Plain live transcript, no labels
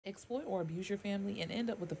Exploit or abuse your family and end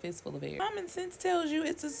up with a fistful of air. Common sense tells you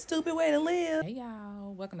it's a stupid way to live. Hey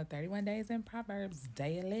y'all, welcome to 31 Days in Proverbs,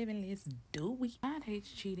 day 11. Let's do it. God hates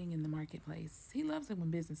cheating in the marketplace. He loves it when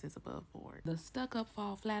business is above board. The stuck up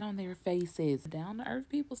fall flat on their faces. Down to earth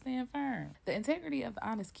people stand firm. The integrity of the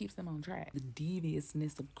honest keeps them on track. The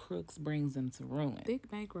deviousness of crooks brings them to ruin. Thick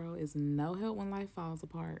bankroll is no help when life falls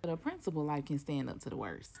apart, but a principled life can stand up to the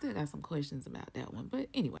worst. Still got some questions about that one, but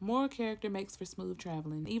anyway. Moral character makes for smooth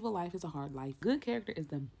traveling. Evil life is a hard life. Good character is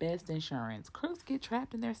the best insurance. Crooks get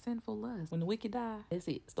trapped in their sinful lust. When the wicked die, that's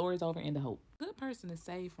it. Story's over, end of hope. Good person is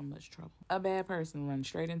saved from much trouble. A bad person runs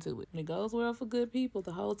straight into it. When it goes well for good people,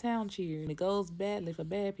 the whole town cheers. When it goes badly for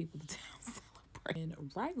bad people, the town celebrates.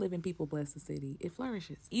 And right living people bless the city. It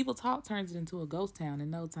flourishes. Evil talk turns it into a ghost town in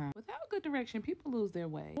no time. Without good direction, people lose their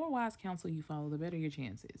way. The more wise counsel you follow, the better your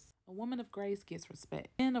chances. A woman of grace gets respect.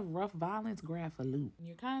 Men of rough violence grab for loot. When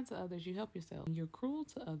you're kind to others, you help yourself. When you're cruel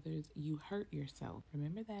to others, you hurt yourself.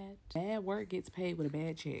 Remember that. Bad work gets paid with a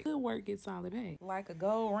bad check. Good work gets solid pay. Like a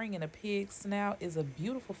gold ring in a pig's snout is a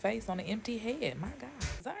beautiful face on an empty head. My God.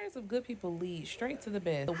 Desires of good people lead straight to the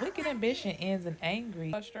best. The wicked ambition ends in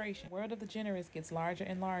angry frustration. The world of the generous gets larger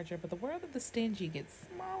and larger, but the world of the stingy gets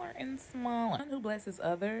smaller and smaller. The one who blesses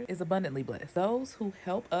others is abundantly blessed. Those who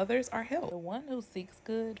help others are helped. The one who seeks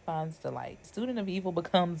good finds delight. The student of evil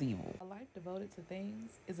becomes evil. A life devoted to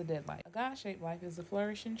things is a dead life. A God-shaped life is a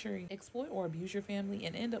flourishing tree. Exploit or abuse your family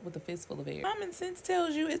and end up with a fistful of air. Common sense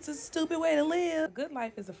tells you it's a stupid way to live. A good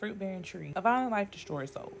life is a fruit-bearing tree. A violent life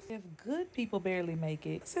destroys souls. If good people barely make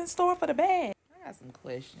it, what's in store for the bad? I got some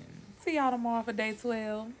questions. See y'all tomorrow for day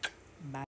 12. Bye.